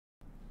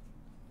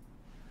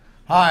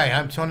Hi,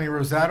 I'm Tony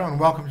Rosato, and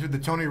welcome to the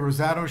Tony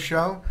Rosato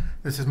Show.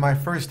 This is my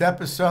first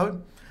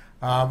episode.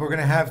 We're going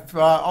to have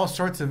all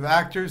sorts of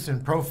actors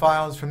and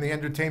profiles from the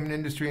entertainment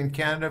industry in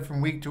Canada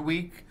from week to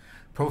week,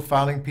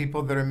 profiling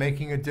people that are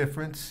making a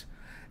difference.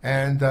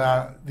 And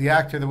the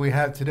actor that we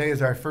have today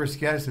as our first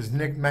guest is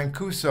Nick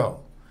Mancuso,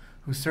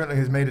 who certainly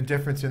has made a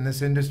difference in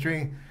this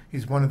industry.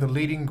 He's one of the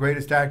leading,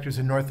 greatest actors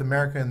in North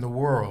America and the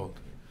world.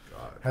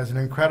 Has an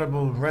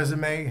incredible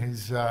resume.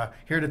 He's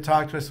here to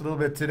talk to us a little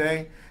bit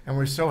today, and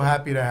we're so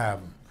happy to have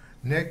him.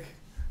 Nick,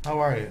 how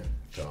are you?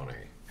 Tony.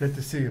 Good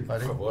to see you,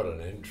 buddy. What an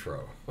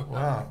intro.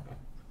 Wow.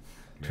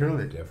 Made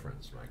Truly. a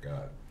difference, my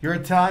God. You're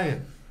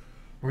Italian.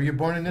 Were you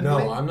born in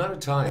Italy? No, I'm not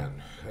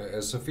Italian.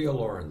 As Sophia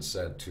Loren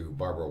said to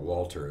Barbara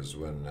Walters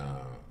when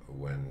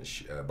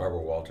Barbara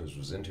Walters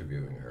was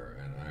interviewing her,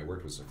 and I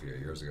worked with Sophia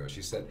years ago,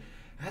 she said,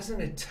 as an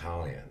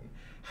Italian,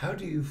 how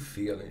do you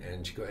feel?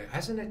 And she goes,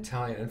 as an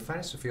Italian, and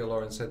finally Sophia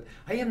Loren said,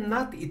 I am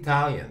not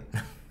Italian.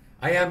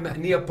 I am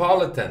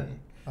Neapolitan.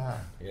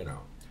 You know.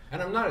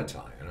 And I'm not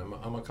Italian.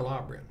 I'm a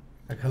Calabrian.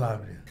 A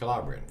Calabrian.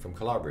 Calabrian, from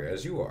Calabria,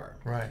 as you are.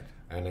 Right.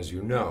 And as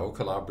you know,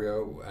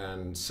 Calabria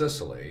and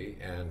Sicily,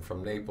 and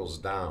from Naples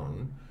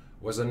down,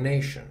 was a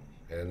nation.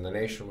 And the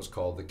nation was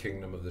called the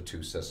Kingdom of the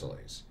Two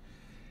Sicilies.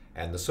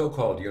 And the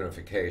so-called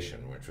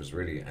unification, which was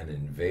really an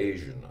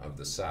invasion of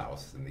the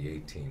South in the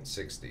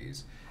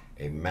 1860s,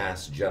 a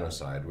mass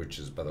genocide, which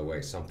is, by the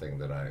way, something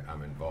that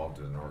I'm involved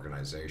in an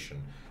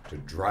organization to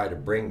try to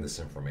bring this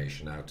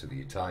information out to the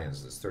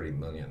Italians. There's 30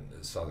 million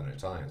Southern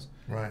Italians,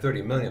 Right.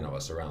 30 million of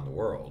us around the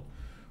world,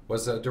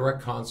 was a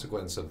direct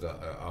consequence of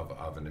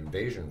an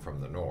invasion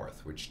from the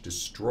North, which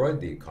destroyed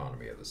the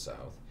economy of the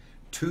South.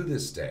 To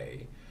this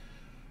day,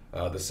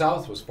 the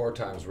South was 4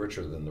 times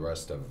richer than the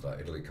rest of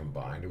Italy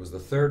combined. It was the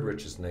 3rd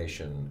richest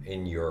nation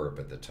in Europe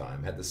at the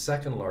time, had the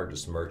 2nd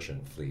largest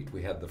merchant fleet.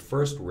 We had the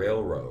first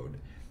railroad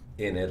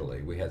in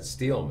Italy. We had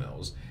steel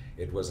mills.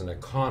 It was an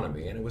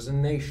economy, and it was a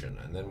nation.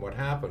 And then what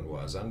happened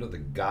was, under the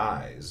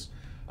guise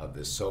of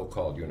this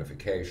so-called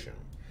unification,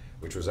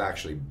 which was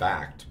actually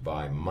backed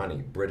by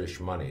money,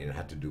 British money, and it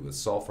had to do with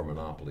sulfur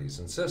monopolies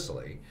in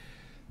Sicily,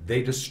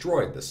 they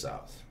destroyed the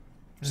South.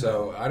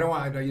 So I don't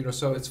want,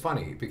 so it's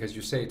funny because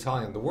you say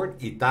Italian. The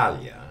word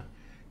Italia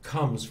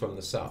comes from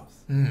the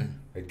South.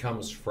 It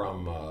comes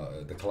from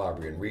the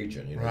Calabrian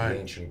region, Right. the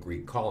ancient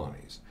Greek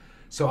colonies.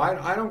 So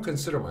I don't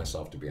consider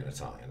myself to be an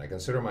Italian. I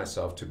consider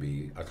myself to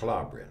be a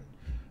Calabrian.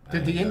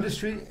 Did the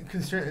industry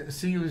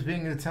see you as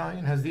being an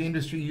Italian? Has the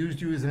industry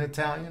used you as an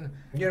Italian?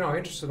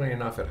 Interestingly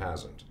enough, it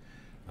hasn't.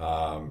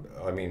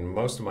 I mean,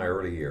 most of my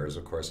early years,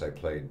 of course, I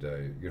played,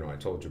 I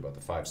told you about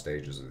the 5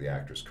 stages of the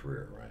actor's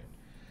career, right?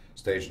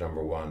 Stage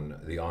number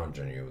 1, the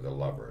ingenue, the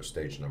lover.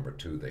 Stage number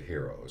 2, the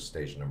hero.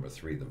 Stage number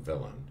 3, the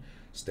villain.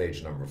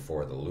 Stage number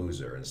 4, the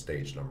loser. And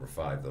stage number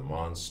 5, the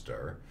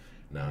monster.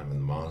 Now I'm in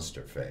the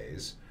monster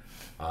phase.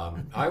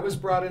 I was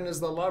brought in as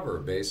the lover,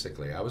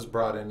 basically. I was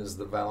brought in as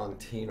the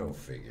Valentino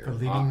figure. The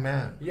leading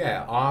man.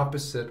 Yeah,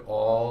 opposite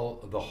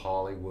all the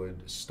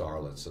Hollywood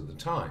starlets of the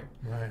time.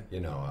 Right.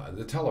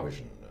 The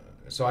television.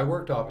 So I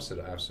worked opposite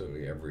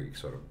absolutely every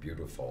sort of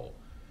beautiful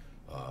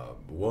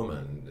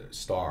woman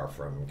star,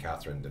 from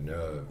Catherine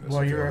Deneuve.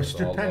 Well, you're a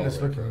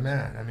stupendous looking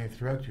man. I mean,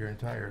 throughout your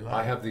entire life.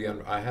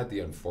 I had the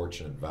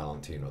unfortunate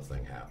Valentino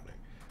thing happening,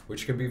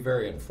 which can be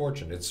very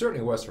unfortunate. It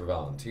certainly was for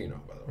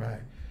Valentino, by the way.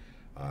 Right.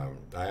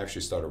 I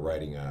actually started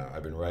writing,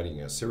 I've been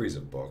writing a series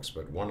of books,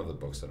 but one of the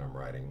books that I'm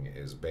writing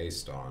is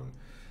based on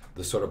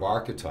the sort of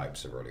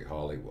archetypes of early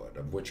Hollywood,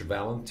 of which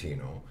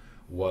Valentino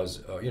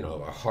was,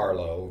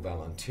 Harlow,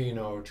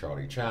 Valentino,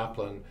 Charlie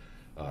Chaplin,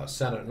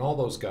 Sennett, and all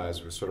those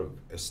guys were sort of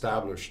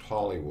established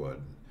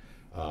Hollywood,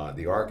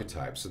 the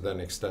archetypes, and then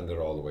extended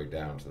all the way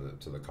down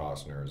to the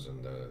Costners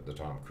and the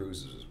Tom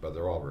Cruises, but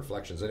they're all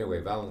reflections.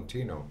 Anyway,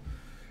 Valentino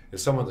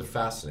is someone that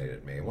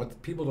fascinated me, and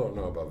what people don't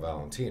know about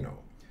Valentino,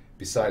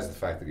 besides the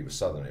fact that he was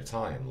Southern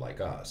Italian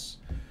like us,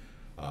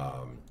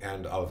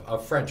 and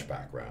of French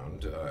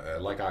background,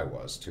 like I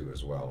was too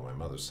as well on my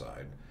mother's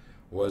side,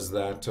 was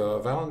that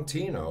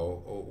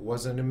Valentino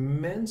was an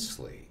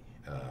immensely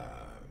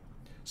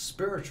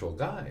spiritual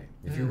guy.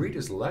 If you read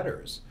his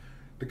letters,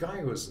 the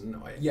guy was,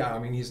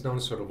 he's known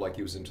sort of like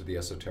he was into the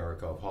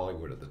esoterica of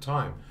Hollywood at the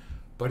time,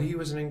 but he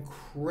was an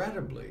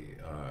incredibly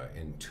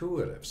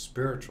intuitive,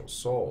 spiritual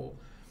soul,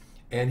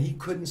 and he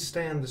couldn't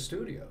stand the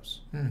studios.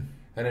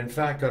 And in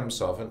fact got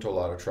himself into a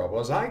lot of trouble,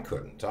 as I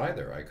couldn't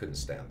either. I couldn't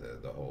stand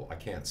I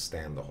can't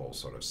stand the whole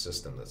sort of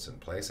system that's in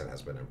place and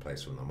has been in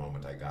place from the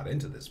moment I got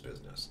into this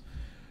business.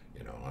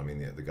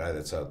 The guy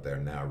that's out there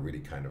now really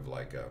kind of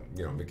like,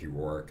 Mickey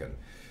Rourke and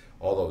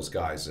all those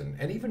guys,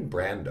 and even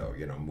Brando,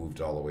 moved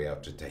all the way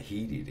out to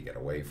Tahiti to get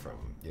away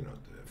from,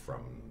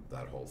 from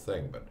that whole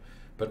thing.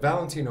 But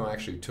Valentino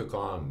actually took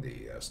on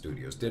the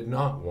studios, did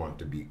not want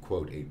to be,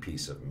 quote, a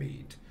piece of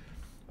meat.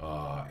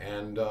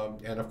 And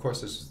of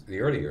course, this is the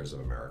early years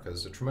of America.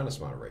 There's a tremendous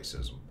amount of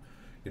racism,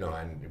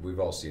 and we've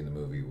all seen the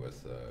movie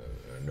with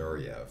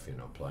Nureyev,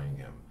 playing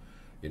him,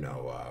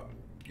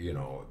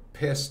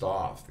 pissed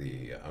off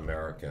the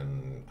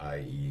American,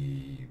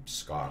 i.e.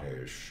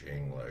 Scottish,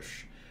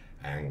 English,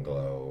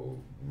 Anglo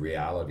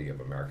reality of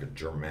America,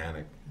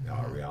 Germanic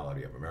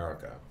reality of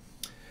America.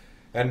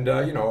 And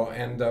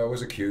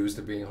was accused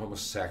of being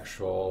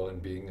homosexual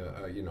and being,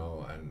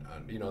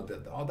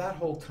 all that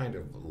whole kind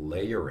of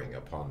layering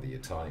upon the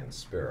Italian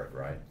spirit,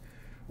 right?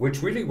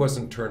 Which really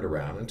wasn't turned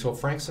around until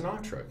Frank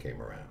Sinatra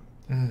came around.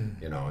 And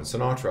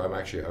Sinatra,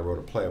 I wrote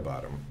a play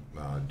about him,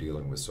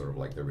 dealing with sort of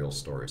like the real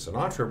story.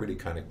 Sinatra really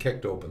kind of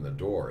kicked open the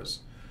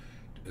doors,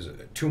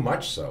 too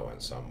much so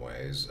in some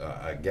ways,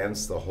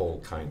 against the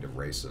whole kind of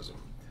racism,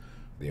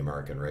 the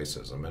American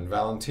racism. And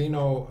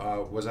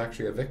Valentino was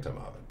actually a victim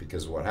of it,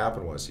 because what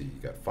happened was he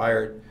got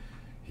fired.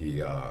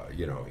 He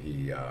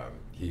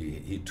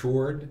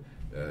toured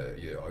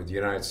the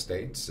United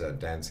States,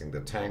 dancing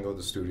the tango.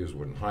 The studios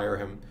wouldn't hire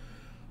him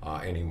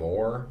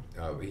anymore.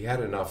 He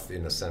had enough,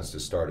 in a sense, to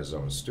start his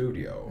own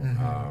studio.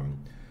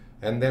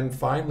 And then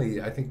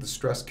finally, I think the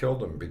stress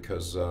killed him,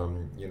 because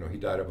he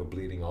died of a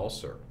bleeding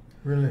ulcer.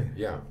 Really?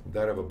 Yeah,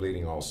 died of a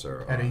bleeding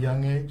ulcer. At a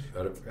young age?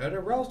 At a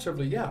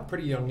relatively,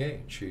 pretty young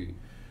age.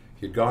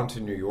 He'd gone to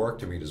New York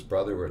to meet his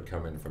brother, who had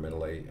come in from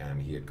Italy, and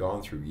he had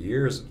gone through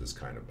years of this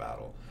kind of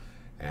battle,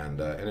 and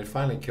it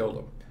finally killed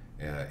him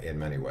in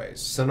many ways.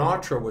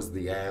 Sinatra was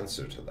the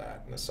answer to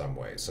that in some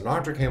ways.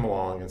 Sinatra came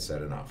along and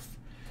said enough,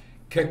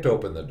 kicked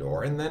open the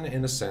door, and then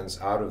in a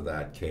sense out of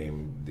that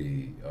came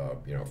the,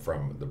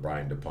 from the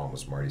Brian De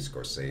Palmas, Marty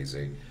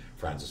Scorsese,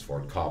 Francis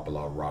Ford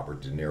Coppola,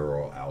 Robert De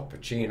Niro, Al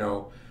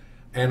Pacino,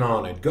 and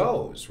on it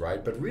goes,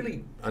 right? But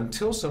really,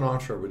 until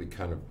Sinatra really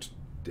kind of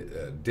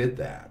did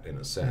that, in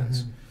a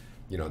sense,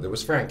 there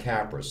was Frank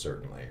Capra,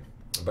 certainly,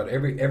 but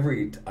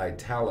every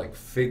italic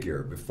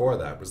figure before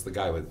that was the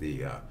guy with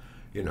the,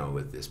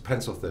 with this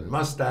pencil-thin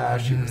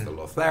mustache. He was the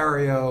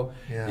Lothario.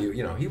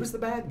 Yeah. He was the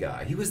bad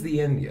guy. He was the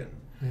Indian.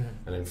 Yeah.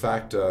 And in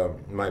fact,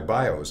 my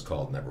bio is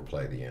called Never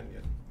Play the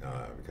Indian,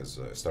 because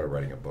I started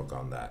writing a book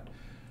on that.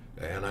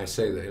 And I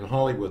say that in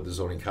Hollywood, there's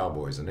only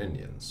cowboys and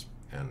Indians,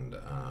 and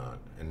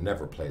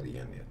never play the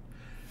Indian.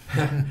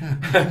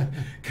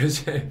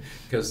 Because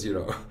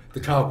the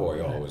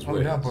cowboy always wins.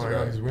 The cowboy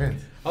always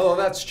wins.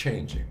 Although that's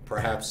changing.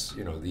 Perhaps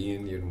the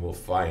Indian will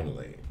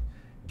finally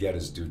get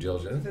his due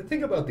diligence. And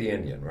think about the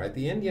Indian, right?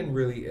 The Indian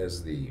really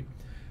is the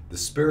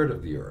spirit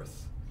of the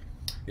earth.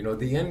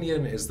 The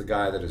Indian is the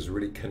guy that is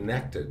really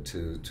connected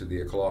to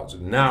the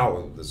ecological,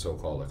 now the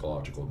so-called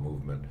ecological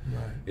movement,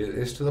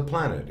 is to the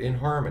planet, in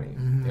harmony.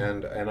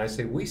 And I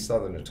say we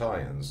Southern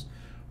Italians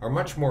are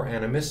much more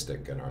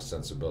animistic in our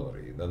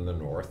sensibility than the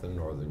North and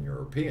Northern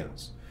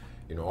Europeans.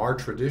 Our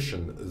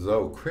tradition,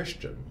 though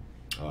Christian,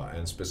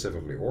 and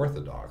specifically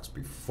Orthodox,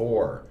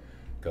 before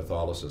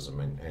Catholicism,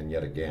 and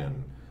yet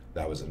again,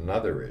 that was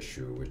another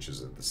issue, which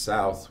is that the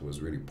South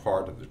was really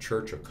part of the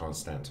Church of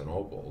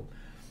Constantinople.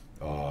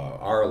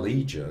 Our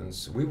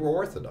allegiance, we were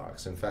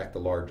Orthodox. In fact, the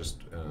largest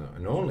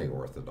and only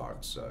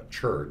Orthodox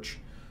church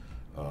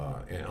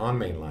on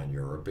mainland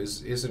Europe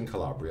is in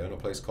Calabria, in a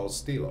place called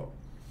Stilo,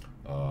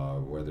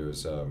 where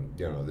there's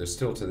there's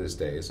still to this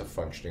day is a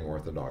functioning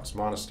Orthodox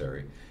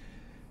monastery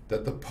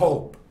that the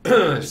Pope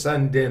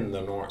sent in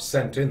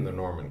the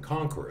Norman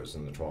conquerors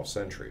in the 12th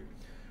century,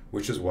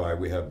 which is why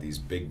we have these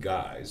big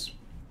guys.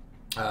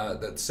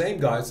 The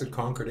same guys that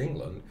conquered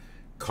England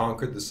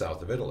conquered the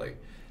south of Italy.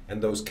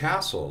 And those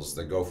castles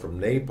that go from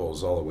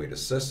Naples all the way to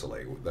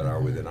Sicily, that are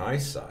within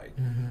eyesight,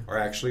 are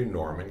actually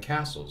Norman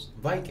castles,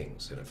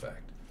 Vikings, in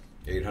effect.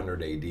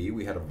 800 AD,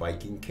 we had a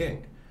Viking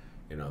king.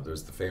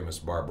 There's the famous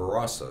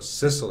Barbarossa.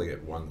 Sicily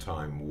at one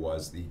time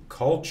was the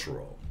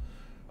cultural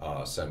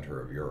center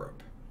of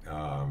Europe.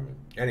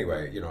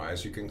 Anyway,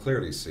 as you can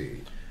clearly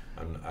see,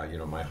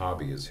 my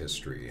hobby is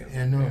history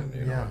and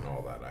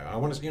all that. I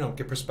want to,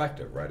 get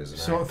perspective, right? As an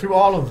actor. Through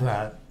all of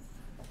that,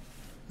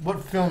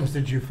 what films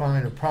did you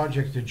find, or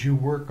projects did you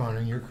work on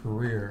in your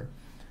career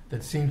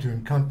that seemed to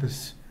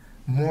encompass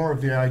more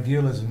of the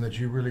idealism that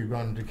you really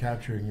wanted to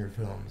capture in your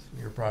films,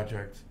 your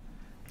projects?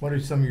 What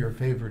are some of your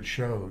favorite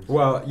shows?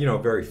 Well,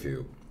 very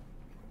few.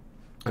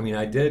 I mean,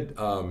 I did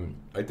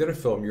a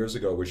film years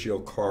ago with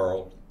Gilles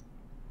Carle,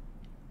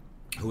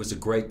 who was a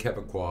great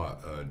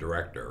Quebecois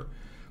director,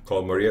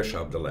 called Maria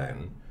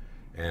Chapdelaine,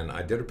 and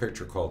I did a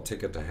picture called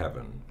Ticket to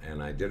Heaven,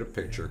 and I did a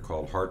picture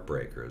called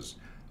Heartbreakers,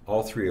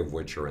 all three of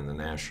which are in the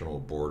National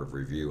Board of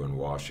Review in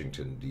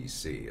Washington,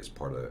 D.C. as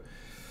part of,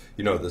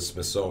 the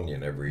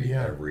Smithsonian every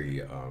year.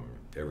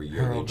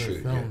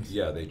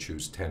 They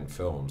choose 10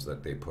 films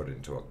that they put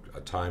into a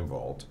time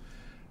vault,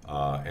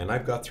 and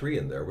I've got 3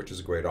 in there, which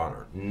is a great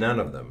honor. None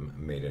of them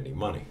made any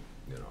money,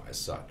 as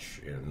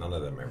such. None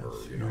of them ever,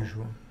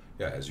 Usual.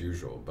 Yeah, as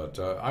usual. But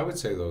I would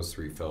say those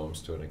 3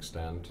 films to an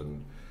extent,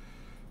 and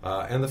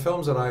the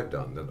films that I've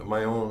done,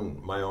 my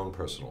own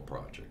personal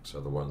projects,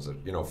 are the ones that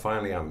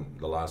finally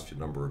the last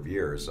number of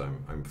years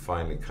I'm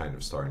finally kind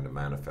of starting to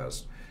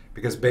manifest,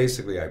 because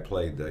basically I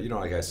played the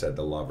like I said,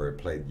 the lover.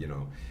 I played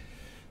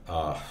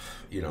the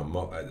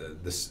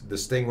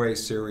Stingray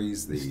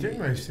series. The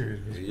Stingray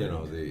series was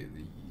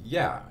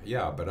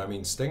but I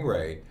mean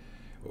Stingray,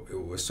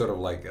 it was sort of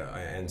like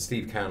and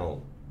Steve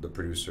Cannell, the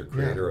producer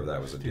creator of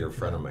that, was a dear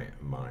friend of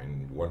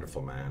mine,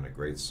 wonderful man, a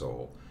great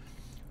soul.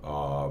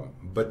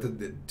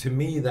 But to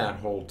me, that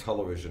whole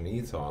television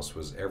ethos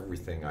was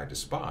everything I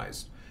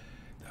despised.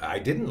 I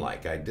didn't,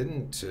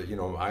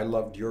 I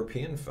loved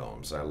European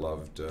films. I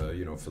loved,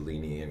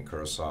 Fellini and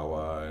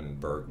Kurosawa and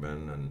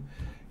Bergman, and,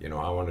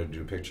 I wanted to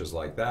do pictures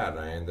like that. And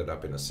I ended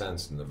up, in a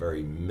sense, in the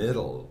very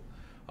middle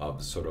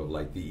of sort of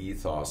like the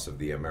ethos of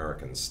the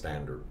American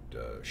standard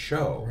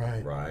show,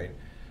 right?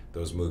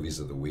 Those movies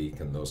of the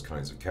week and those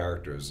kinds of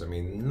characters. I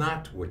mean,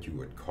 not what you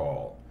would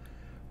call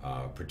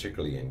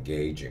particularly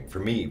engaging, for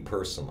me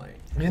personally.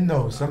 In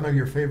those, some of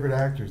your favorite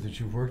actors that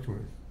you've worked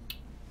with?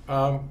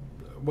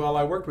 Well,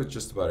 I worked with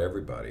just about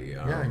everybody.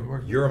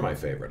 You're my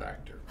favorite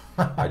actor.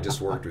 I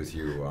just worked with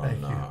you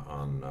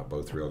on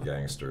both Real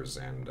Gangsters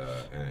and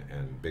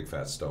Big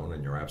Fat Stone,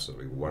 and you're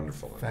absolutely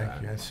wonderful in that.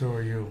 Thank you. And so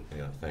are you.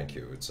 Yeah, thank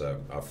you. It's a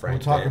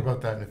frank. We'll talk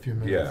about that in a few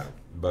minutes. Yeah,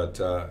 but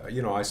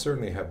I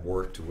certainly have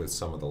worked with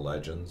some of the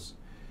legends.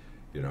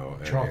 In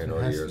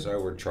early years, I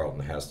worked with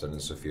Charlton Heston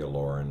and Sophia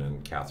Loren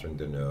and Catherine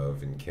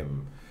Deneuve and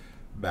Kim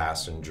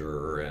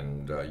Basinger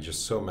and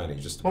just so many.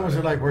 What was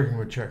it like working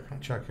with Chuck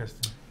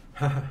Heston?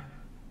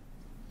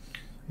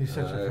 He's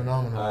such a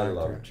phenomenal actor. I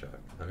love Chuck.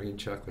 I mean,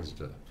 Chuck was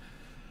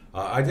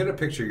I did a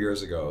picture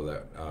years ago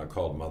that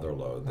called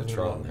Motherlode that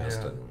Charlton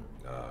Heston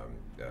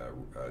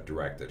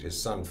directed. His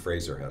son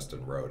Fraser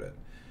Heston wrote it,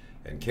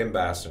 and Kim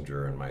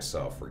Basinger and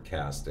myself were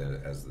cast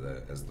as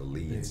the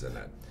leads in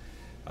it.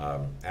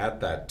 At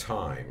that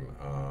time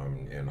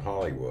in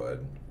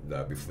Hollywood,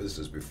 this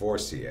is before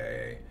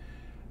CAA,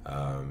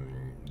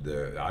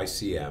 the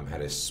ICM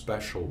had a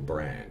special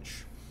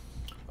branch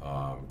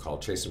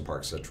called Chasen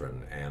Park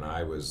Citron, and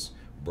I was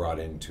brought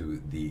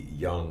into the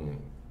young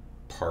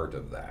part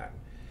of that.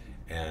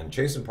 And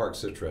Chasen Park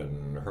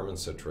Citron, Herman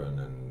Citron,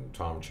 and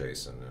Tom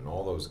Chasen, and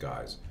all those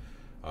guys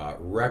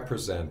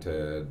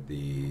represented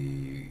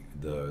the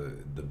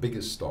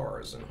biggest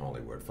stars in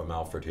Hollywood, from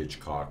Alfred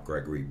Hitchcock,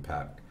 Gregory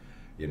Peck,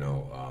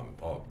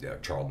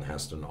 Charlton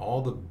Heston.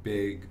 All the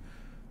big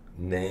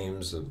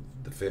names of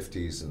the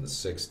 50s and the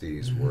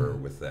 60s were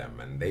with them,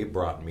 and they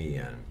brought me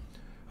in,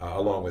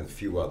 along with a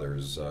few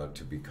others,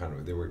 to be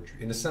they were,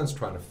 in a sense,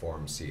 trying to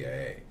form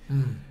CAA.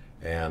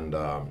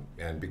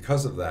 And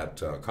because of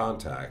that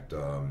contact,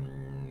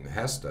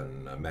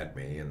 Heston met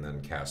me and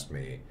then cast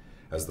me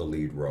as the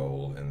lead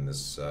role in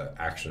this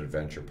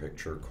action-adventure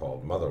picture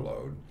called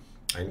Motherlode,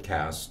 and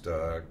cast,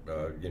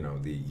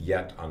 the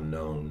yet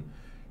unknown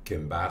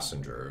Kim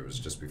Basinger. It was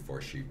just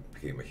before she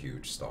became a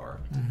huge star.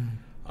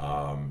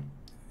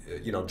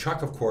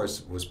 Chuck, of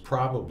course, was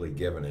probably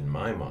given, in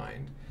my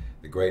mind,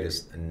 the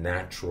greatest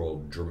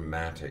natural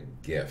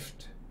dramatic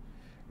gift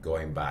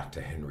going back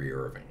to Henry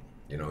Irving.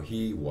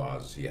 He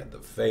had the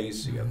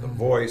face, he had the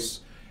voice,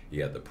 he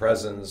had the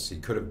presence. He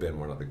could have been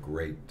one of the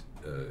great,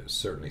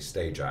 certainly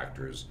stage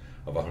actors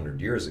of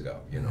 100 years ago,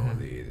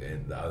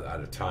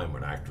 at a time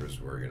when actors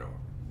were,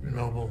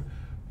 noble.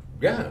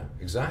 Yeah,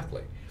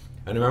 exactly.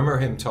 And I remember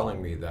him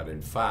telling me that,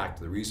 in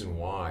fact,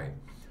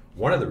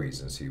 one of the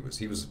reasons he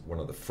was one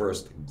of the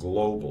first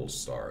global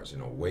stars,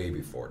 way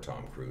before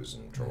Tom Cruise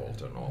and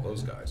Travolta and all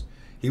those guys.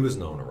 He was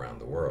known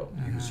around the world.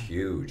 He was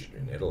huge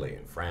in Italy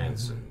and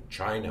France and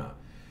China.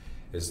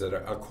 Is that,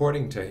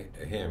 according to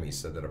him, he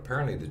said that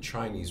apparently the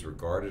Chinese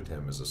regarded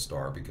him as a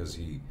star because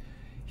he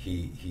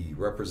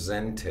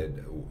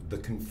represented the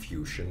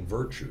Confucian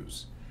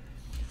virtues.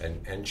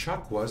 And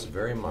Chuck was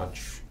very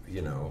much,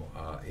 in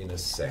a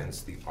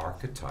sense, the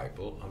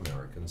archetypal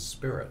American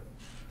spirit.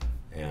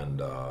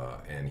 And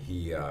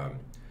he,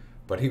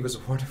 but he was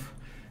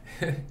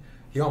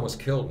he almost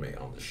killed me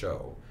on the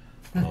show.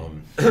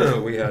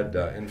 We had,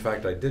 in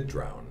fact, I did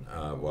drown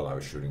while I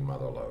was shooting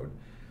Motherlode.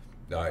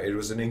 It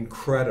was an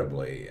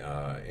incredibly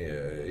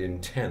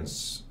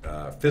intense,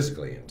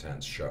 physically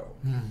intense show.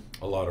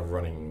 A lot of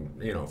running,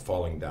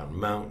 falling down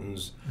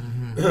mountains,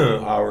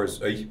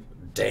 hours,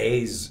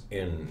 days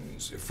in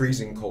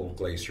freezing cold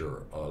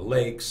glacier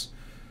lakes,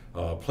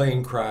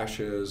 plane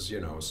crashes,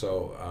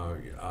 So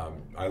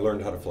I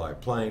learned how to fly a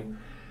plane.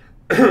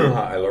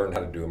 I learned how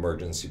to do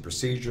emergency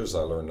procedures.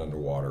 I learned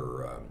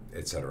underwater,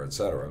 et cetera, et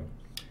cetera.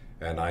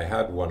 And I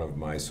had one of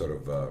my sort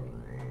of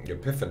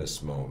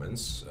epiphanous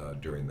moments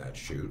during that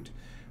shoot.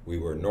 We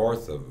were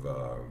north of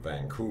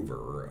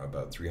Vancouver,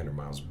 about 300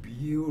 miles,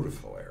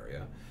 beautiful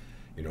area,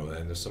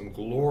 and there's some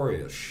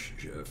glorious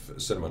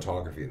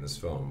cinematography in this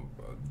film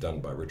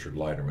done by Richard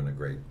Leiderman, a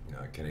great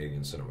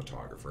Canadian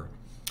cinematographer.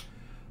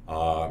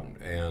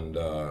 And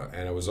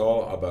it was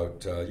all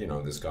about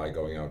this guy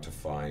going out to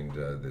find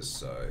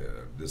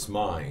this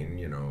mine,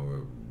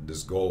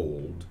 this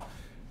gold.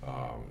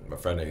 A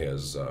friend of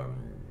his,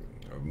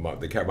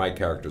 my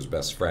character's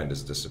best friend,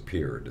 has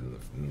disappeared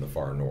in the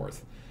far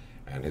north,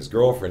 and his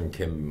girlfriend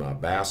Kim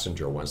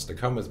Basinger wants to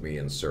come with me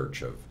in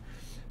search of.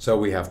 So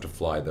we have to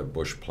fly the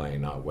bush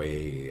plane out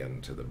way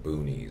into the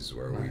boonies,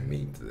 where we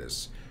meet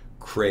this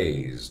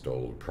crazed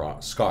old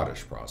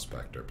Scottish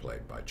prospector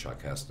played by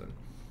Chuck Heston,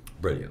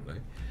 brilliantly,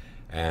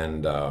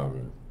 and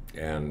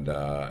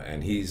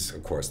he's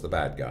of course the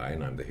bad guy,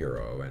 and I'm the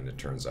hero. And it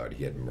turns out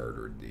he had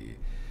murdered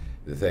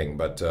the thing.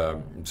 But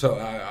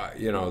so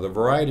you know, the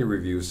Variety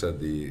review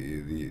said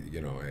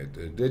you know,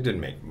 it didn't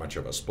make much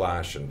of a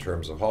splash in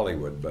terms of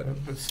Hollywood, but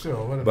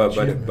still, what an but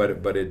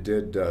achievement. but it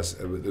did.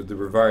 The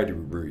Variety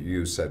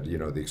review said, you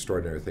know, the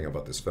extraordinary thing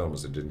about this film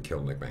is it didn't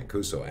kill Nick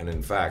Mancuso, and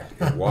in fact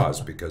it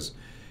was because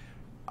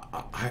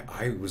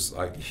I was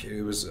like,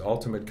 it was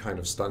ultimate kind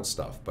of stunt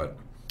stuff. But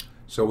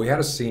so we had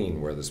a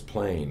scene where this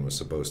plane was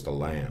supposed to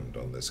land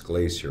on this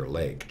glacier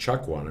lake.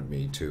 Chuck wanted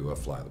me to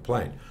fly the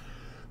plane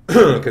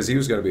because he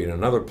was going to be in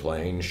another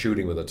plane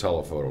shooting with a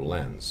telephoto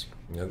lens.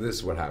 You know, this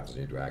is what happens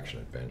when you do action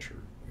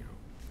adventure. You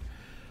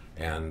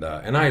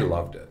know, and I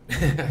loved it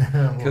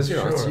because you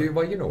know, sure.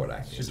 well, you know what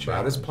acting is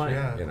about. It's playing.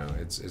 Yeah. You know,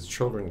 it's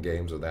children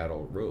games with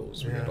adult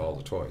rules. We Yeah. get all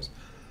the toys.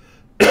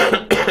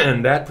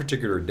 And that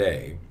particular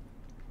day,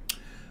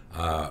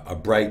 a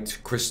bright,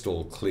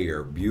 crystal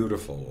clear,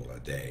 beautiful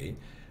day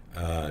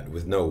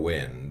with no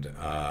wind.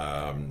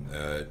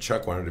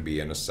 Chuck wanted to be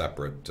in a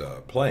separate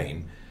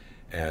plane,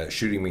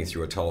 shooting me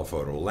through a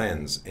telephoto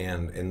lens.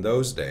 And in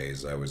those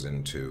days, I was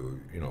into,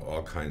 you know,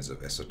 all kinds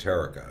of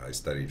esoterica. I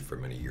studied for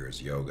many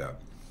years yoga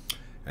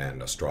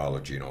and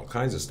astrology and all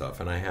kinds of stuff.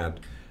 And I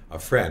had a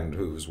friend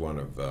who was one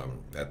of,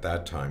 at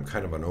that time,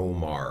 kind of an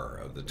Omar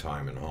of the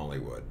time in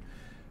Hollywood.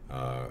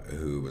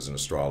 Who was an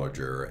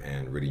astrologer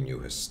and really knew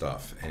his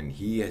stuff. And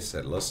he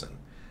said, listen,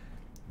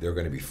 there are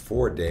going to be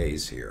 4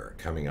 days here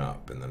coming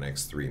up in the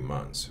next 3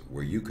 months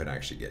where you could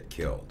actually get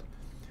killed.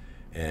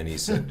 And he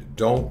said,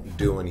 don't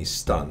do any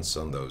stunts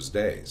on those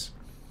days.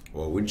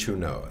 Well, wouldn't you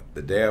know it,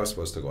 the day I was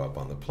supposed to go up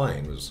on the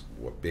plane was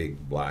a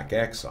big black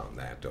X on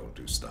that, don't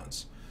do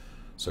stunts.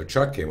 So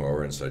Chuck came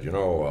over and said, you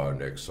know,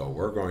 Nick, so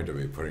we're going to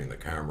be putting the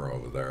camera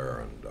over there,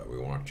 and we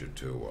want you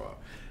to,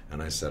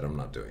 and I said, I'm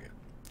not doing it.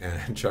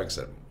 And Chuck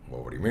said,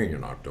 well, what do you mean you're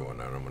not doing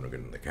that? I'm going to get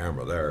in the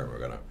camera there, and we're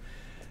going to...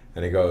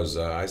 And he goes,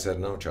 I said,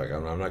 no, Chuck,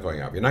 I'm not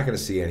going up. You're not going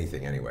to see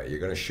anything anyway. You're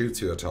going to shoot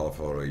through a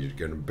telephoto. You're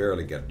going to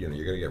barely get, you know,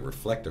 you're going to get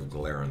reflective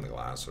glare in the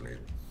glass. And he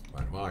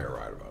went, well, you're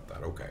right about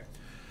that. Okay.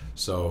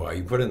 So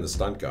he put in the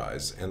stunt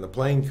guys, and the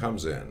plane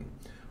comes in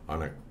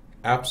on an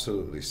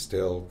absolutely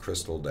still,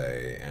 crystal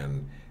day,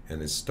 and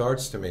it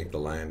starts to make the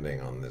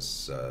landing on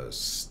this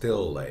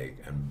still lake,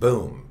 and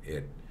boom,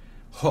 it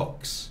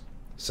hooks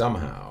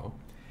somehow.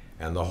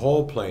 And the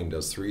whole plane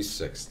does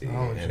 360,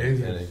 and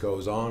it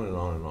goes on and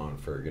on and on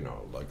for, you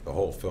know, like the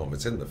whole film.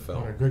 It's in the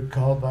film. What a good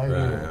call by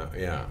you.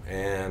 Yeah,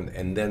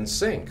 and then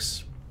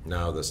sinks.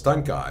 Now, the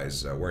stunt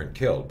guys weren't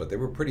killed, but they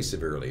were pretty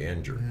severely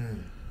injured.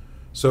 Mm.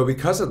 So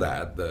because of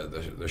that,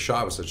 the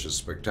shot was such a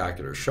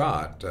spectacular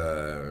shot,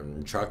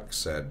 Chuck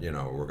said, you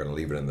know, we're going to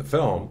leave it in the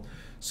film,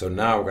 so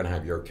now we're going to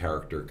have your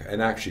character,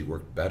 and actually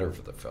worked better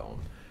for the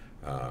film.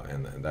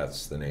 And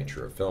that's the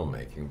nature of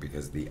filmmaking,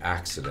 because the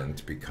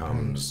accident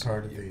becomes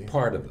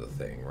part of the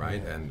thing,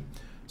 right? Yeah. And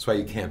that's why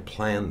you can't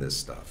plan this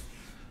stuff,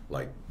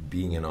 like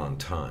being in on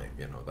time,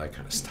 you know, that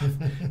kind of stuff.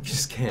 You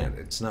just can't.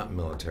 It's not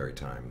military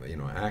time. You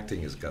know,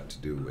 acting has got to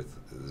do with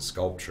the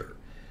sculpture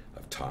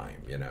of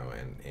time, you know,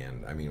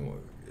 and I mean,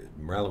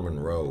 Marilyn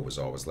Monroe was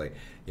always late.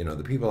 You know,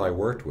 the people I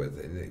worked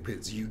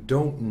with, you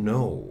don't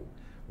know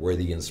where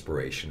the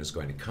inspiration is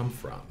going to come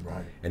from.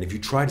 Right. And if you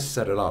try to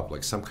set it up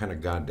like some kind of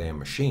goddamn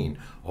machine,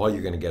 all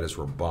you're going to get is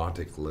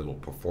robotic little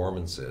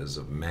performances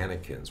of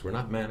mannequins. We're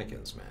not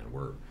mannequins,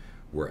 man.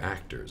 We're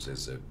actors.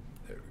 It's a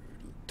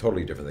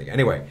totally different thing.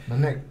 Anyway,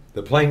 Nick,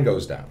 the plane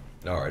goes down.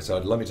 All right, so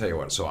let me tell you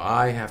what. So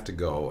I have to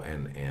go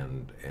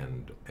and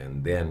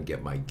then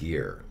get my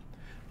gear.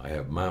 I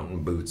have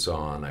mountain boots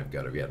on. I've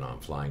got a Vietnam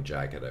flying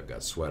jacket. I've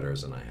got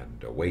sweaters, and I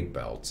had weight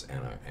belts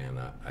and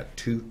a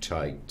too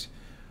tight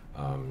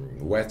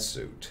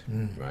wetsuit,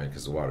 right?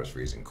 Because the water's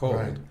freezing cold,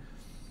 right.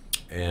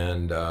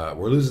 And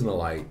we're losing the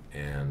light,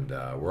 and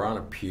we're on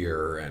a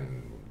pier,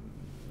 and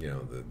you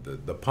know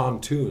the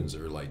pontoons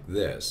are like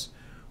this,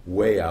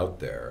 way out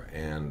there.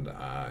 And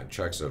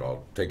Chuck said,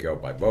 "I'll take you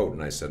out by boat,"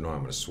 and I said, "No, I'm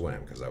going to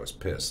swim," because I was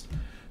pissed.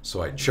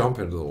 So I jump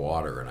into the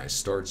water and I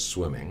start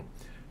swimming,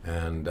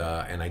 and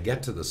I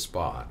get to the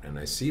spot and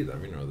I see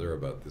them. You know, they're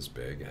about this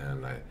big,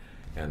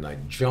 and I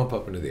jump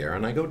up into the air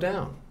and I go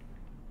down.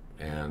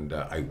 And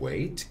I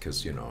wait,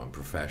 because, you know, I'm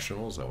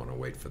professionals. I want to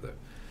wait for the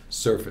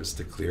surface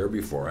to clear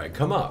before I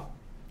come up.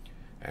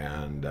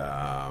 And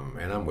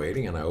I'm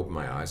waiting, and I open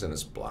my eyes, and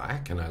it's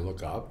black. And I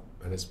look up,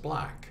 and it's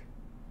black.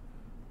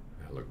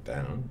 I look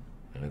down,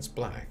 and it's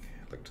black.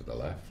 I look to the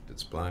left,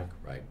 it's black.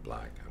 Right,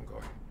 black. I'm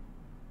going,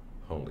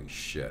 holy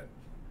shit.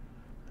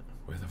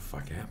 Where the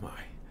fuck am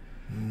I?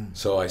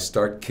 So I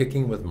start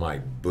kicking with my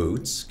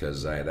boots,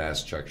 because I had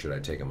asked Chuck, should I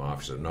take them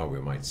off? He said, no, we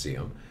might see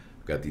them.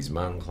 I've got these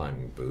mountain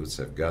climbing boots,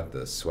 I've got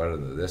the sweater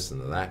and the this and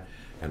the that,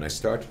 and I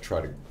start to try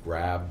to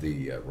grab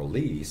the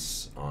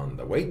release on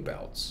the weight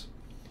belts,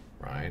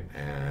 right?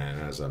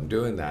 And as I'm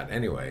doing that,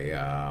 anyway,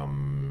 I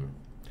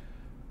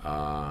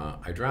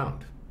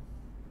drowned.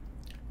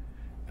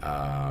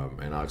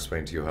 And I'll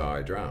explain to you how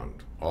I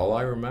drowned. All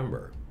I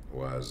remember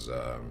was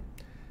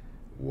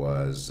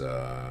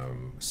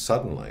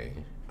suddenly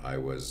I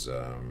was,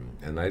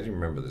 and I didn't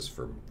remember this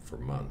for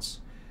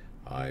months,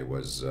 I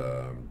was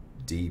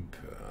deep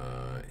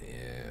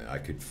I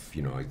could,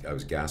 I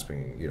was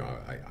gasping.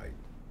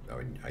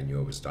 I knew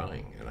I was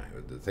dying, and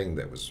the thing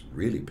that was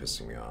really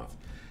pissing me off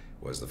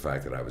was the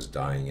fact that I was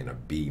dying in a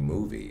B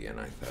movie, and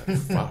I thought,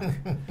 fuck.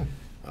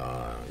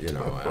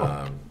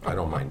 I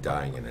don't mind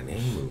dying in an A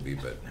movie,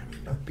 but I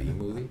mean a B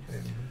movie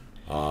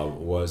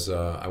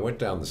I went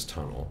down this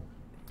tunnel,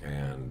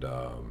 and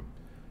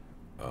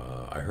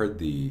I heard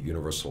the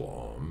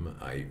universal Om.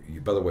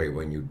 By the way,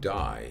 when you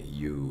die,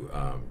 you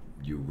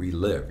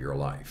relive your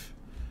life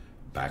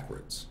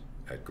backwards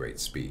at great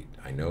speed.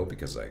 I know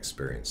because I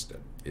experienced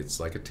it. It's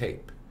like a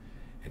tape.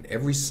 And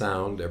every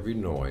sound, every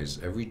noise,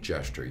 every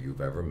gesture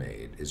you've ever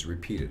made is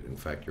repeated. In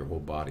fact, your whole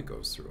body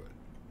goes through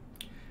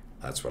it.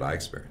 That's what I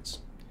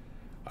experienced.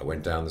 I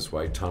went down this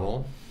white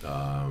tunnel.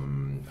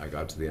 I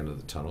got to the end of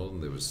the tunnel,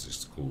 and there was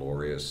this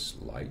glorious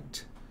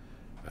light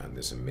and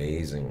this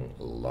amazing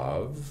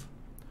love.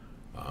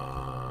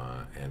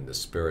 And the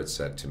Spirit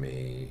said to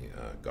me,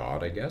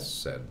 God, I guess,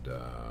 said,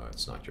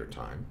 it's not your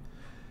time,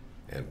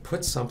 and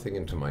put something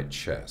into my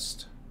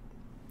chest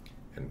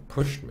and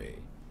pushed me.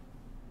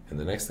 And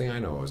the next thing I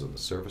know, I was on the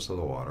surface of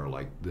the water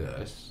like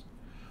this.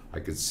 I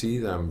could see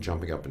them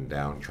jumping up and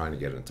down, trying to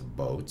get into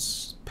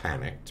boats,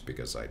 panicked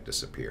because I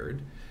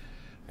disappeared.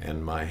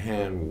 And my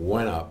hand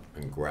went up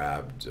and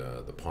grabbed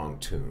the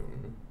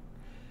pontoon,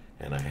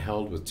 and I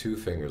held with two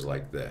fingers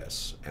like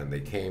this, and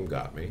they came,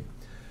 got me,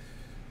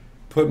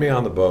 put me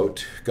on the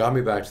boat, got me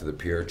back to the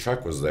pier.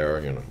 Chuck was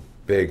there,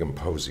 big,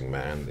 imposing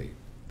man.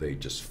 They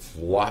just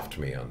flopped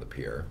me on the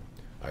pier.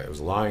 I was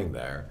lying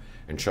there,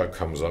 and Chuck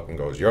comes up and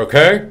goes, "You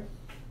okay?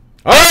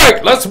 All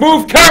right, let's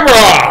move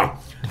camera!"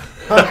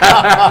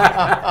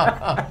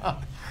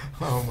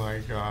 Oh my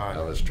God.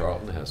 That was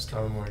Charlton Heston.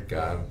 Oh my God.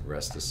 God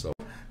rest his soul.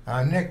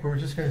 Nick, we're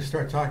just going to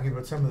start talking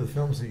about some of the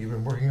films that you've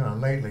been working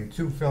on lately.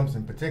 Two films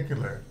in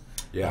particular.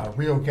 Yeah.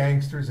 Real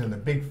Gangsters and The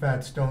Big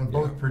Fat Stone,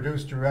 both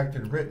produced,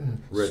 directed,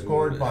 written,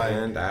 scored by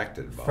and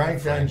acted by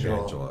Frank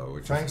Angelo,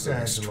 which Frank is an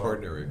Angelo,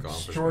 extraordinary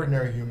accomplishment.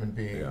 Extraordinary human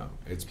being. Yeah,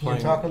 it's Can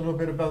you talk a little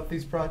bit about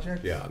these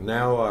projects? Yeah,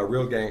 now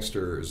Real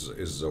Gangsters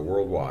is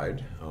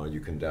worldwide. You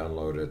can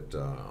download it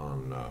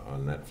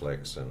on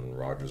Netflix and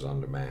Rogers On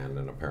Demand,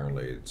 and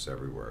apparently it's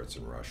everywhere. It's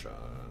in Russia.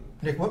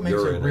 Nick, what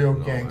makes it Real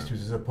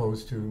Gangsters as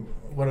opposed to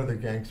what other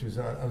gangsters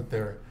out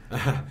there?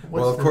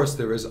 Well, of course,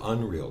 there is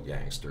Unreal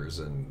Gangsters,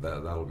 and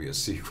that'll be a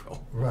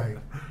sequel. Right.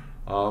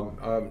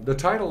 The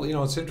title,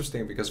 it's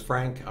interesting because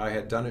Frank, I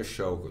had done a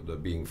show, the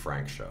Being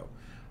Frank show.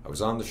 I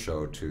was on the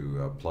show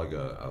to plug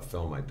a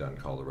film I'd done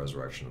called The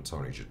Resurrection of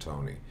Tony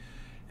Gittoni.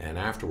 And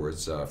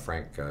afterwards,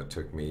 Frank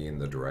took me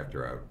and the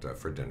director out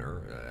for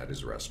dinner at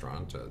his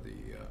restaurant,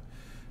 the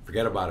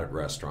Forget About It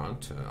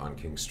restaurant on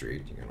King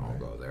Street. You can all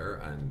go there.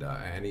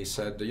 And he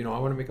said, I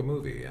want to make a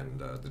movie. And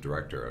the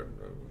director,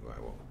 I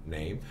won't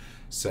name,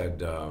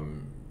 said,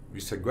 he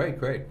said,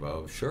 great,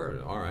 well,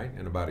 sure, all right.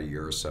 In about a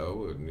year or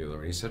so,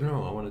 and he said,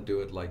 no, I want to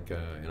do it like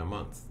in a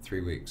month,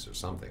 3 weeks or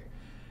something.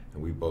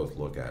 And we both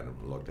looked at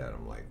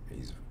him like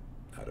he's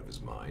out of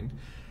his mind.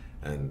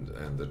 And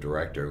the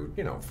director,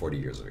 40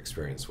 years of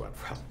experience, went,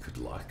 well, good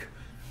luck.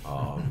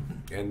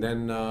 And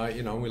then,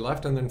 we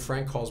left, and then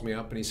Frank calls me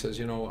up and he says,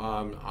 I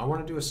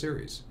want to do a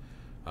series,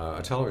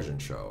 a television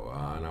show,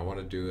 and I want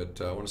to do it,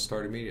 I want to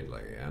start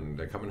immediately, and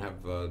come and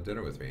have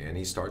dinner with me. And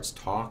he starts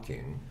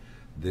talking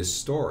this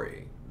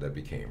story that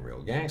became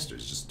Real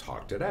Gangsters, just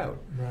talked it out.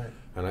 Right.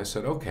 And I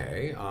said,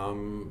 okay.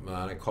 And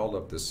I called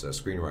up this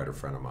screenwriter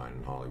friend of mine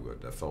in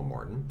Hollywood, Phil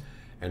Morton,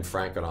 and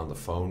Frank got on the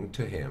phone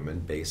to him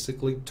and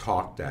basically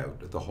talked out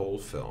the whole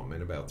film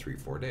in about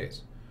 3-4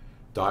 days.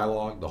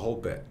 Dialogue, the whole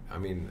bit. I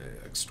mean,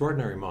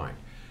 extraordinary mind.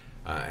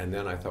 And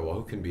then I thought, well,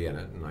 who can be in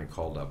it? And I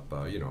called up,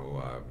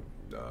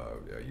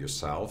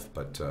 yourself,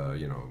 but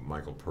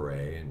Michael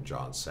Pare and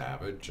John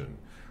Savage and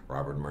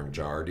Robert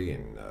Mangiardi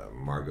and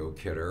Margot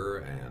Kidder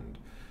and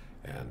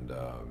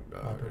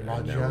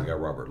then we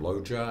got Robert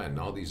Loggia and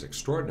all these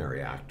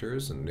extraordinary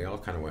actors, and they all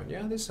kind of went,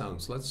 yeah, this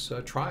sounds. Let's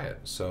try it.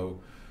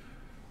 So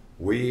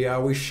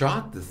we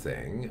shot the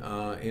thing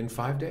in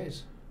 5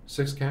 days.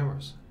 6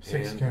 cameras.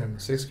 6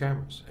 cameras. 6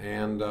 cameras.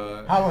 And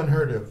how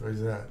unheard of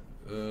is that?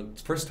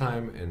 First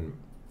time in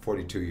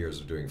 42 years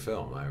of doing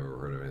film I ever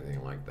heard of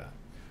anything like that.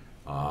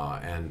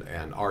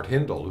 And Art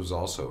Hindle, who's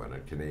also a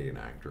Canadian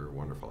actor,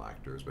 wonderful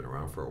actor, has been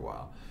around for a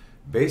while,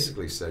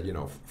 basically said,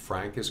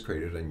 Frank has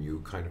created a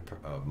new kind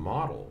of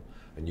model,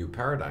 a new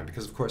paradigm,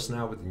 because of course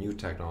now with the new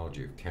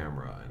technology of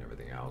camera and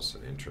everything else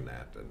and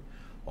internet and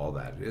all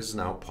that, it is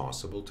now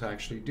possible to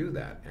actually do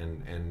that,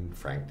 and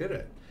Frank did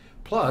it.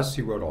 Plus,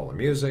 he wrote all the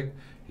music,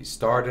 he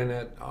starred in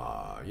it,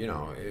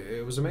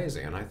 it was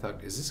amazing. And I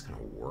thought, is this going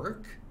to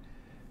work?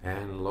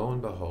 And lo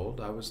and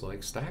behold, I was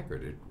like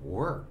staggered. It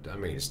worked. I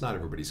mean, it's not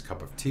everybody's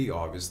cup of tea,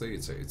 obviously.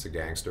 It's a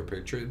gangster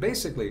picture.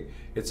 Basically,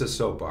 it's a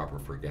soap opera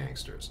for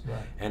gangsters. Right.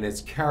 And it's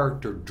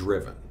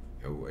character-driven.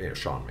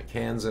 Sean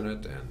McCann's in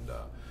it, and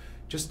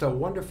just a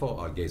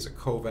wonderful, Geza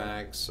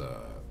Kovacs.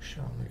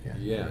 Sean McCann.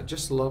 Yeah,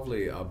 just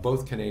lovely,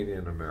 both Canadian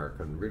and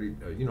American, really,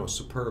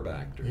 superb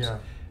actors. Yeah.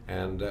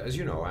 And as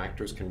you know,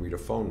 actors can read a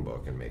phone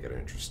book and make it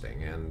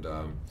interesting. And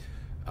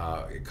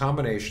A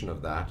combination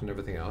of that and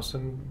everything else,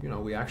 and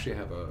we actually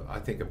have I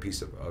think a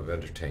piece of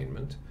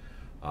entertainment,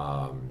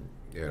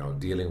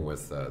 dealing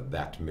with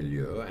that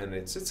milieu, and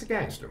it's a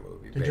gangster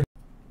movie.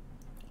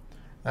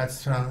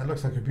 It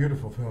looks like a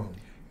beautiful film.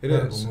 It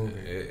is.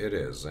 It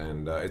is,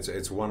 and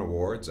it's won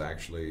awards.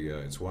 Actually,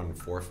 it's won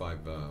 4 or 5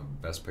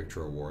 Best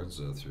Picture awards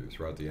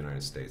throughout the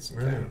United States and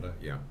Canada.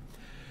 Yeah.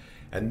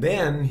 And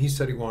then he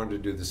said he wanted to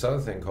do this other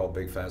thing called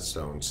Big Fat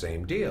Stone.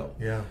 Same deal.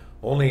 Yeah.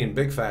 Only in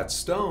Big Fat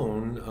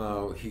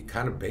Stone, he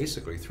kind of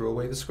basically threw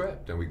away the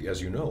script, and we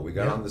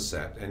got on the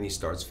set, and he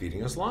starts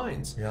feeding us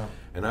lines. Yeah.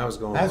 And I was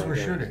going as we're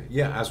shooting.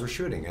 Yeah, as we're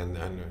shooting, and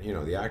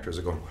the actors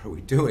are going, "What are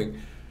we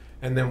doing?"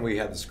 And then we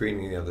had the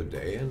screening the other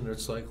day, and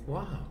it's like,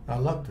 wow. I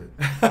loved it.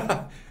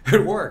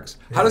 It works.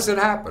 Yeah. How does it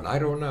happen? I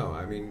don't know.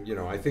 I mean,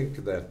 I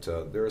think that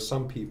there are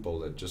some people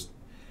that just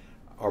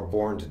are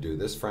born to do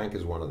this. Frank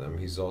is one of them.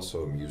 He's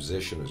also a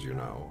musician, as you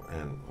know.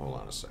 And hold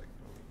on a sec.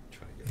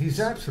 He's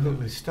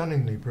absolutely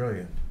stunningly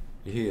brilliant.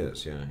 He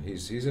is, yeah.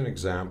 He's an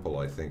example,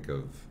 I think,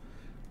 of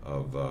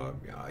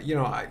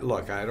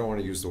look, I don't want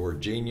to use the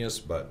word genius,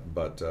 but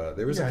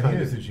there is a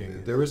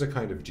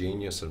kind of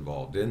genius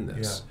involved in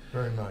this.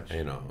 Yeah, very much.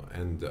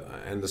 And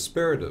the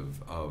spirit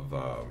of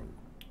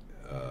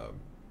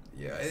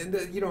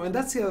and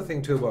that's the other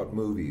thing too about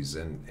movies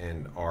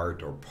and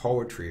art or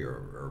poetry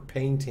or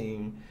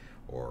painting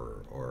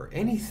or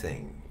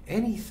anything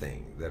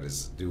that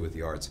is to do with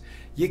the arts.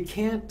 You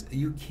can't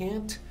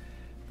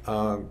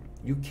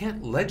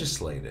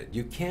legislate it.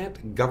 You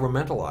can't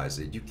governmentalize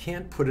it. You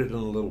can't put it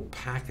in little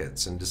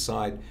packets and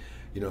decide,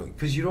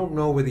 because you don't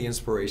know where the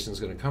inspiration is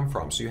going to come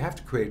from. So you have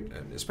to create,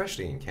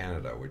 especially in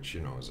Canada, which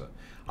is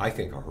I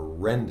think a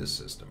horrendous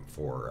system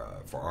for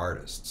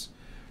artists.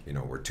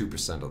 Where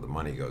 2% of the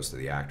money goes to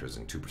the actors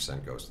and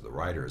 2% goes to the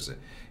writers.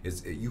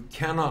 You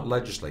cannot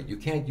legislate. You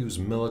can't use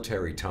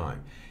military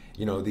time.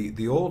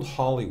 The old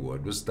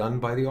Hollywood was done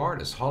by the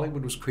artists.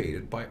 Hollywood was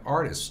created by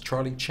artists.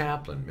 Charlie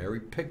Chaplin, Mary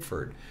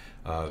Pickford,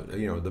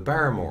 the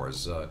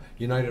Barrymores,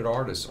 United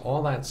Artists,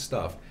 all that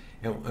stuff.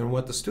 And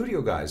what the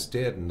studio guys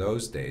did in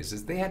those days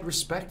is they had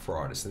respect for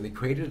artists, and they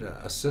created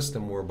a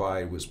system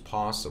whereby it was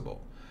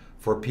possible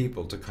for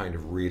people to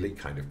really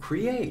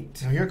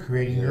create. Now you're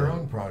creating your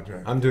own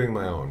project. I'm doing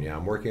my own, yeah.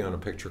 I'm working on a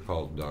picture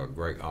called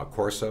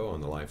Corso,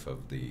 on the life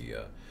of the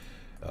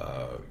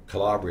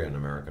Calabrian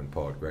American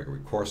poet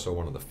Gregory Corso,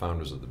 one of the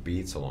founders of the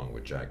Beats, along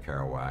with Jack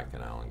Kerouac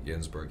and Allen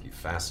Ginsberg. He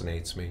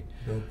fascinates me.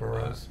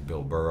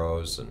 Bill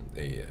Burroughs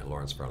and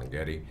Lawrence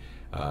Ferlinghetti.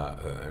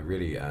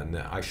 Really, and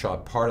I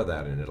shot part of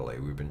that in Italy.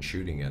 We've been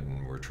shooting it,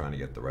 and we're trying to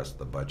get the rest of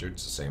the budget.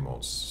 It's the same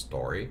old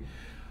story.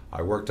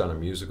 I worked on a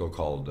musical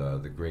called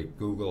The Great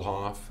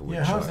Gugelhof.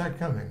 Yeah, how's that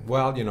coming?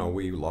 Well,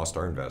 we lost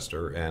our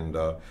investor, and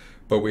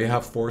but we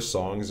have 4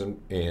 songs and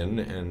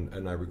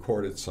I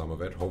recorded some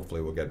of it.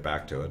 Hopefully we'll get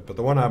back to it. But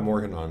the one I'm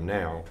working on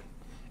now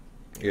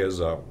is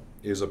a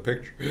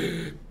picture.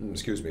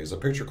 Excuse me, is a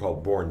picture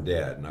called Born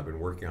Dead, and I've been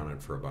working on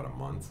it for about a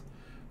month,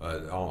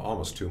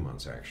 almost 2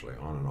 months actually,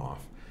 on and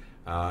off.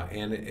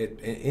 And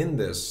in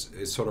this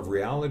is sort of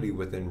reality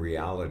within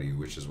reality,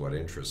 which is what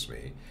interests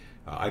me.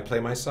 I play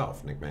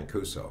myself, Nick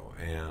Mancuso,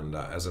 and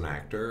as an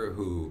actor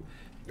who,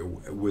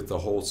 with the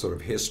whole sort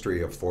of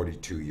history of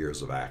 42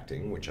 years of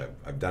acting, which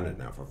I've done it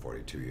now for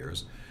 42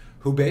 years,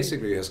 who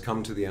basically has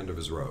come to the end of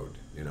his road,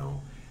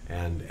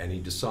 and he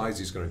decides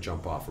he's going to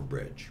jump off a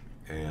bridge,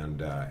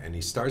 and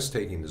he starts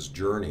taking this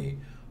journey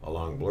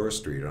along Bloor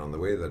Street on the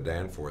way to the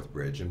Danforth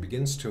Bridge, and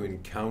begins to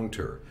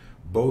encounter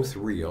both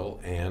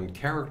real and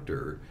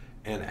character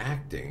and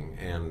acting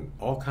and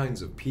all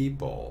kinds of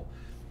people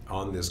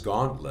on this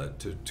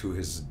gauntlet to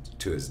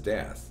his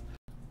death.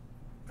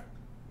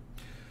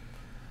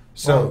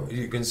 So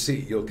you can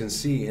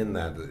see in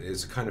that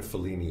it's kind of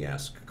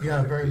Fellini-esque.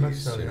 Yeah, very much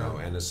so.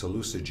 And it's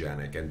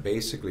hallucinogenic, and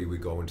basically we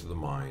go into the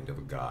mind of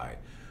a guy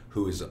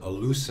who is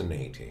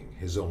hallucinating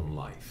his own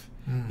life.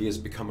 He has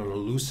become an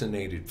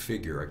hallucinated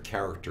figure, a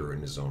character in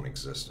his own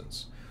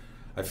existence.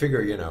 I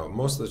figure,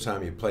 most of the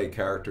time you play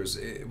characters,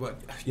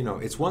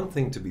 it's one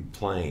thing to be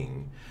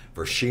playing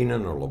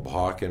Verschienen or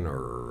Lubhaken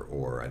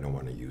or I don't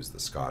want to use the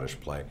Scottish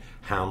play,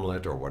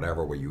 Hamlet or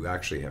whatever, where you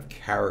actually have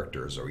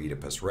characters, or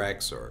Oedipus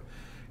Rex or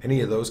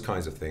any of those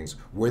kinds of things,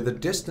 where the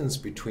distance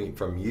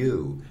from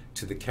you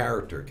to the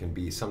character can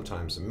be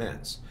sometimes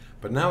immense.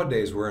 But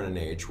nowadays we're in an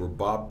age where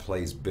Bob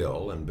plays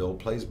Bill and Bill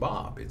plays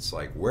Bob. It's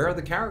like, where are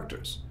the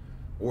characters?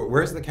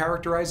 Where's the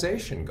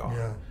characterization gone?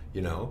 Yeah.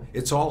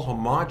 It's all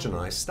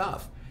homogenized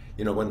stuff.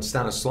 When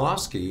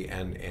Stanislavski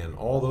and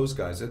all those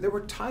guys, there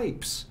were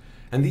types.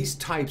 And these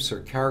types are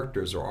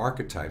characters or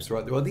archetypes.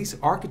 Well, these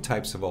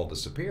archetypes have all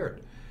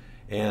disappeared.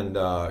 And,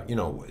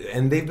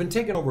 and they've been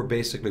taken over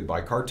basically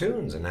by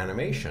cartoons and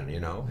animation,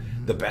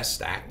 The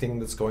best acting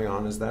that's going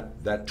on is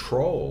that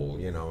troll,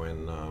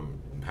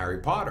 in Harry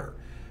Potter.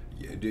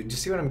 Do you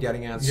see what I'm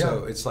getting at? Yeah.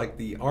 So it's like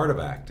the art of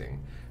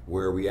acting,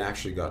 where we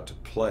actually got to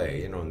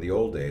play, in the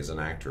old days, an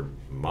actor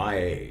my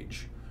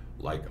age,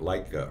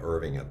 like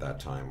Irving at that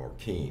time, or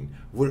Keane,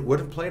 would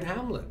have played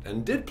Hamlet,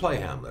 and did play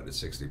Hamlet at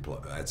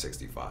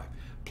 65.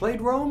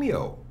 Played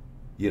Romeo,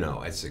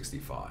 at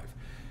 65.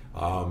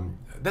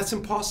 That's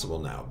impossible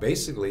now.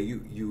 Basically,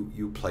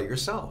 you play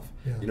yourself.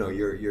 Yeah.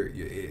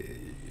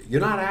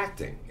 You're not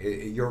acting.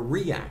 You're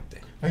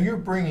reacting. Now you're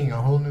bringing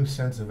a whole new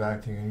sense of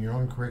acting in your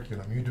own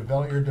curriculum. You're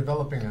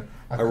developing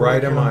a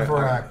Right, curriculum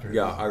for actors.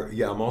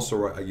 I'm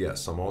also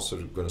yes. I'm also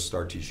going to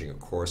start teaching a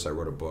course. I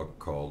wrote a book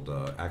called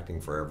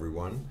Acting for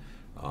Everyone,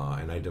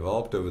 and I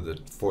developed over the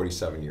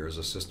 47 years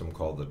a system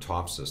called the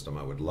TOP system.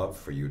 I would love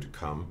for you to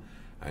come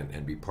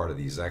and be part of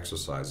these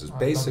exercises.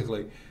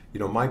 Basically,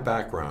 my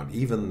background,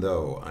 even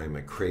though I'm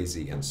a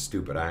crazy and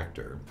stupid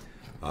actor,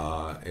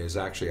 is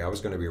actually I was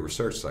going to be a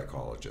research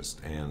psychologist,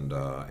 and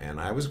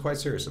I was quite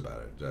serious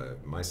about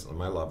it.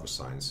 My love was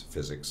science,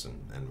 physics,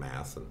 and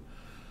math,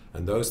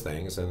 and those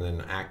things, and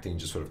then acting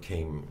just sort of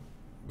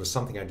was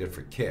something I did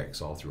for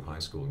kicks all through high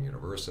school and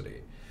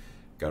university.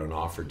 Got an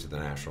offer to the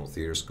National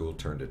Theatre School,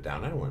 turned it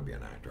down. I didn't want to be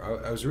an actor.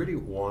 I was really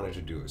wanted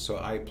to do it, so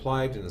I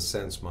applied, in a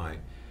sense, my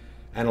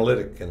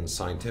analytic and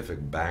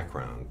scientific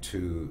background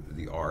to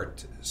the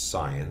art,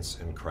 science,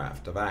 and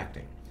craft of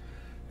acting.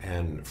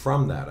 And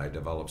from that, I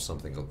developed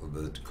something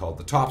called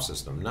the TOP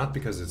system. Not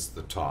because it's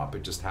the top,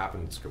 it just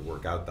happens to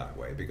work out that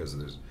way, because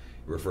it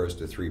refers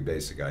to three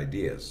basic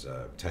ideas: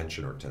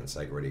 tension or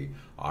tensegrity,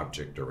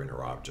 object or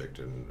inner object,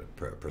 and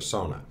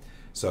persona.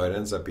 So it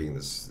ends up being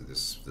the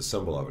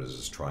symbol of it is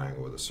this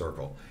triangle with a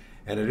circle.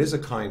 And it is a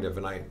kind of,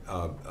 and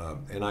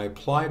I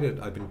applied it,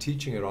 I've been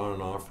teaching it on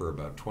and off for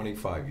about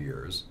 25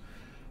 years.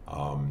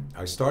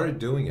 I started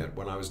doing it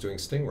when I was doing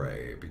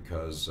Stingray,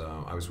 because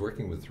I was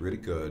working with really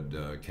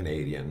good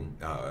Canadian,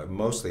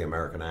 mostly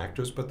American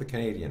actors, but the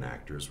Canadian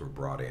actors were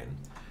brought in,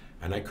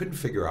 and I couldn't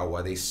figure out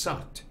why they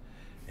sucked,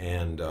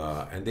 and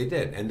they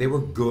did, and they were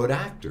good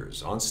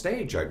actors on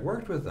stage. I'd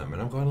worked with them,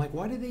 and I'm going like,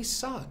 why do they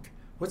suck?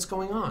 What's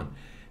going on?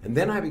 And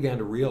then I began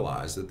to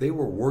realize that they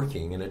were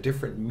working in a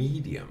different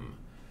medium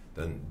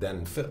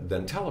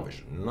than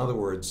television. In other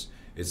words,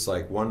 it's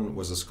like one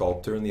was a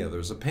sculptor and the other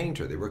was a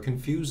painter. They were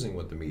confusing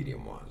what the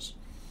medium was.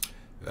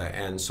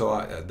 And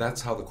so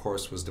that's how the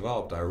course was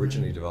developed. I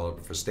originally developed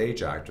it for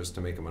stage actors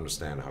to make them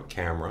understand how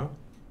camera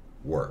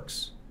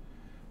works.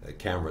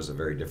 Camera is a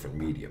very different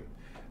medium.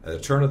 At the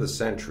turn of the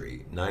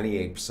century,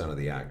 98% of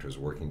the actors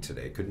working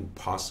today couldn't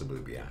possibly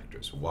be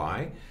actors.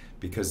 Why?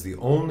 Because the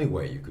only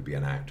way you could be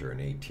an actor in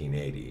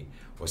 1880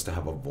 was to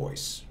have a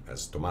voice.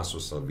 As Tommaso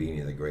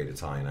Salvini, the great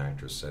Italian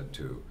actor, said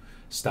to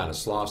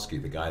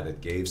Stanislavski, the guy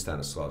that gave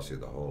Stanislavski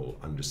the whole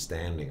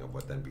understanding of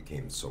what then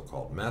became the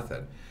so-called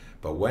method.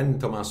 But when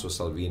Tommaso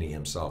Salvini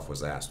himself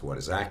was asked what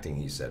is acting,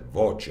 he said,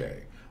 voce,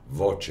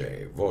 voce,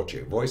 voce,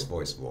 voice,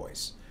 voice,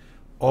 voice.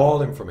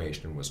 All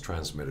information was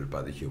transmitted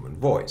by the human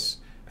voice.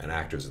 And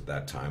actors at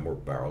that time were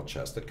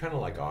barrel-chested, kind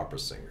of like opera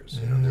singers.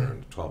 They're in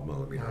a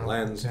 12-millimeter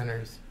lens.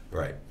 Tenors.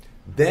 Right.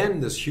 Then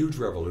this huge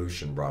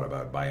revolution brought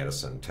about by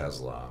Edison,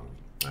 Tesla,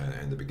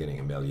 and the beginning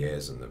of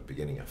Méliès and the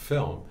beginning of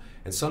film,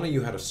 and suddenly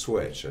you had a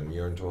switch and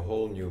you're into a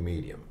whole new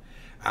medium.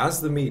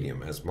 As the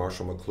medium, as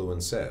Marshall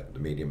McLuhan said, the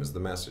medium is the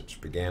message,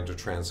 began to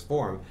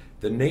transform,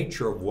 the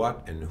nature of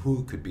what and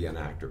who could be an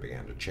actor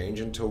began to change,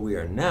 until we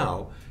are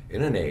now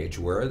in an age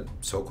where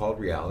so-called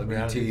reality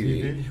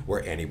TV,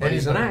 where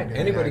anybody's an actor.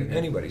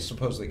 Anybody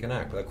supposedly can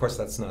act. But of course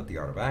that's not the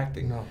art of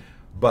acting. No.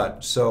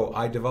 But so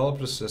I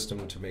developed a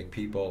system to make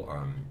people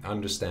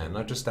understand,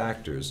 not just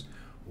actors,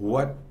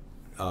 what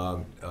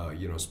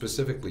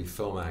specifically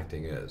film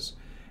acting is,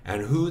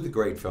 and who the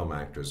great film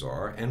actors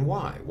are, and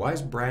why. Why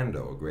is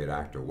Brando a great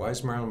actor? Why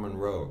is Marilyn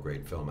Monroe a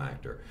great film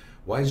actor?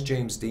 Why is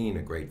James Dean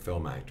a great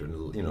film actor?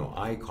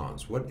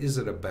 Icons. What is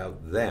it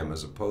about them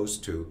as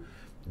opposed to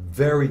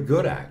very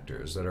good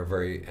actors that are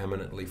very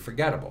eminently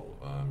forgettable?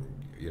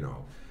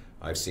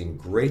 I've seen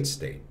great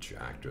stage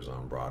actors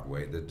on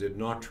Broadway that did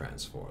not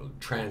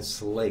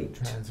translate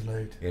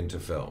into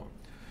film.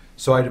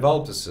 So I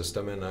developed a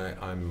system, and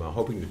I'm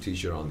hoping to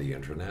teach it on the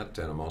internet,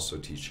 and I'm also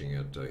teaching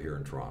it here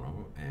in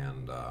Toronto,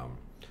 and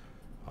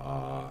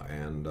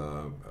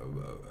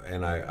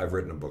I've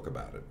written a book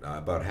about it,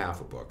 about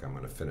half a book. I'm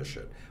going to finish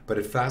it, but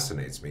it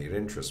fascinates me. It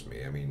interests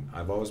me. I mean,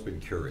 I've always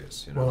been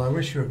curious. Well, I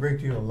wish you a great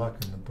deal of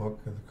luck in the book,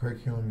 and the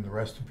curriculum, and the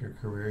rest of your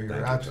career.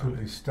 You're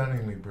absolutely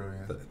stunningly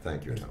brilliant.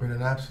 Thank you, It's Tony. been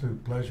an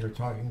absolute pleasure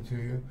talking to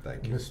you,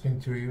 Thank you. listening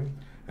to you.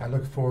 I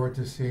look forward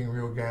to seeing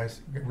real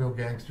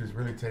gangsters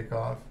really take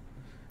off.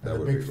 And That the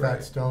would be big fat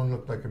great. stone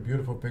looked like a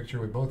beautiful picture.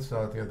 We both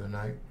saw it the other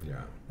night,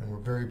 Yeah. and we're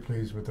very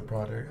pleased with the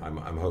product. I'm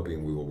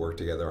hoping we will work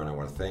together, and I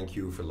want to thank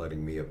you for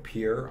letting me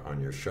appear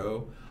on your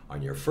show,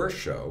 on your first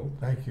show.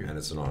 Thank you. And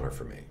it's an honor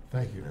for me.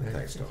 Thank you. And Nick.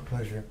 thanks, It's a Tony.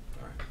 pleasure.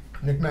 All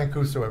right. Nick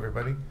Mancuso,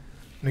 everybody.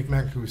 Nick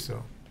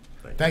Mancuso.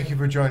 Thank you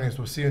for joining us.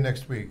 We'll see you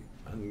next week.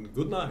 And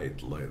good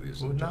night,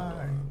 ladies and Good gentlemen.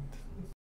 night.